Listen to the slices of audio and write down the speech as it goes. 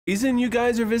reason you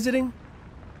guys are visiting?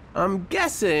 I'm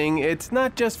guessing it's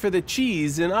not just for the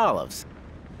cheese and olives.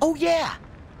 Oh, yeah.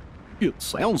 It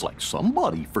sounds like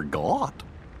somebody forgot.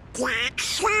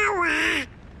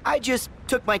 I just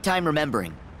took my time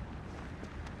remembering.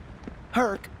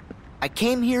 Herc, I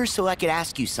came here so I could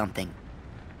ask you something.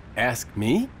 Ask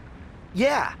me?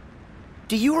 Yeah.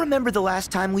 Do you remember the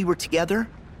last time we were together?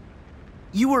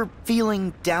 You were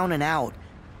feeling down and out.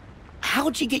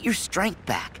 How'd you get your strength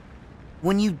back?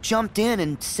 When you jumped in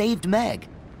and saved Meg?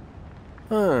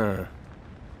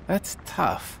 That's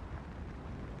tough.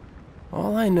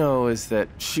 All I know is that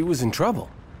she was in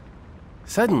trouble.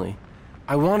 Suddenly,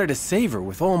 I wanted to save her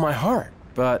with all my heart,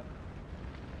 but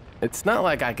it's not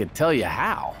like I could tell you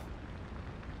how.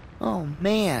 Oh,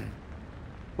 man.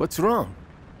 What's wrong?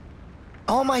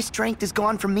 All my strength is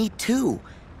gone from me, too.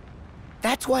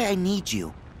 That's why I need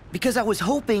you. Because I was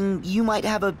hoping you might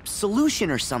have a solution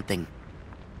or something.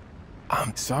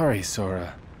 I'm sorry,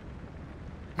 Sora.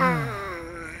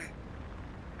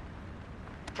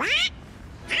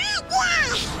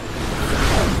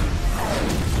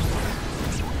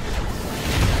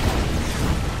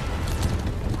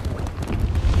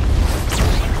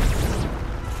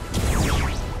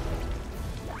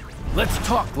 Let's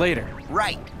talk later.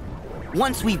 Right.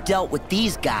 Once we've dealt with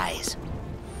these guys.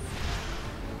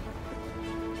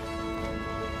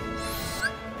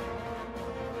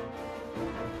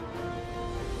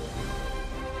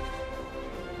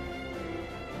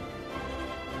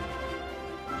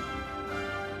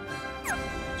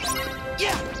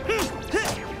 Yeah!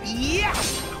 Yeah!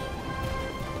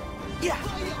 Yeah!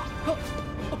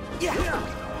 Yeah!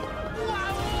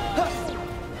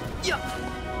 Yeah! Yeah!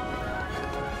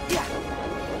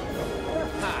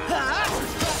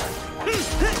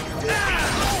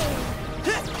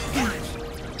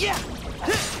 Yeah!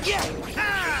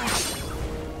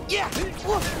 Yeah! Yeah!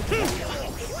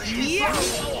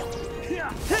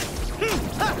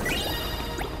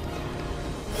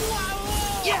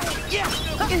 Yeah!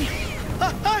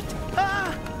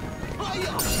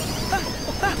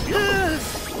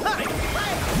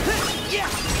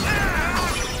 Yeah!